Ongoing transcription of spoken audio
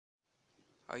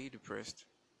Are you depressed?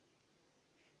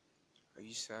 Are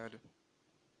you sad?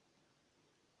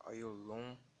 Are you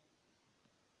alone?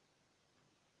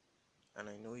 And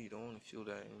I know you don't want to feel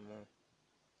that anymore.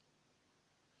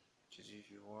 Because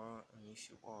if you are, and if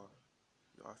you are,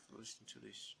 you have to listen to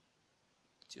this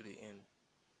to the end.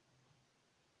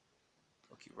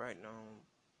 Okay, right now,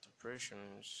 depression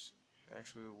is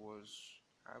actually was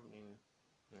having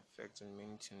an effect on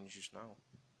many things just now.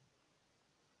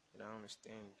 And I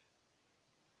understand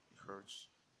it hurts.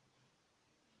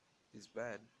 It's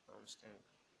bad, I understand.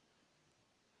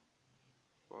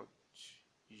 But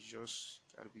you just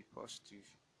gotta be positive,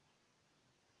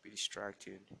 be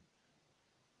distracted,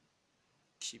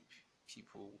 keep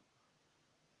people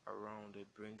around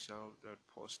that brings out that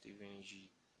positive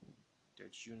energy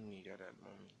that you need at that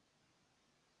moment.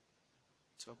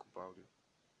 Talk about it.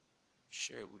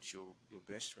 Share it with your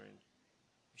best friend.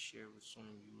 Share it with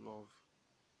someone you love.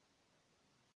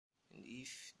 And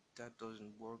if that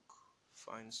doesn't work,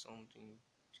 find something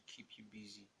to keep you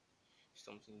busy.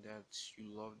 Something that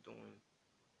you love doing.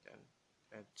 Then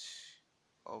that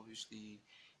obviously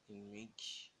can make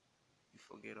you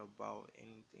forget about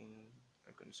anything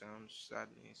that concerns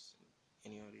sadness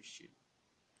and any other shit.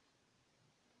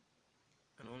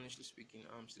 And honestly speaking,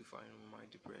 I'm still fighting with my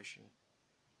depression.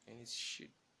 And it's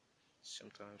shit.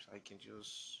 Sometimes I can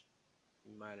just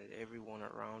be mad at everyone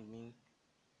around me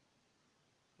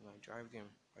and I drive them.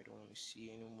 I don't want to see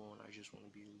anymore and I just want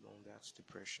to be alone. That's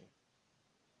depression.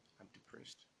 I'm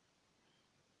depressed.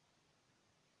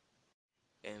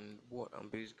 And what I'm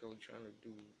basically trying to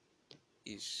do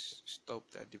is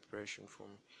stop that depression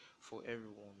for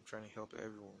everyone. I'm trying to help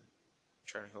everyone. I'm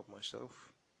trying to help myself.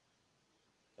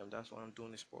 And that's why I'm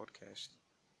doing this podcast.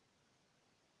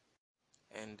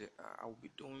 And I will be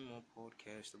doing more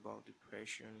podcasts about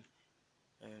depression.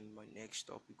 And my next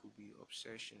topic will be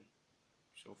obsession.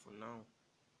 So for now,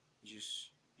 you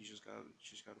just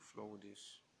gotta flow with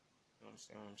this. You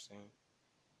understand what I'm saying?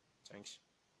 Thanks.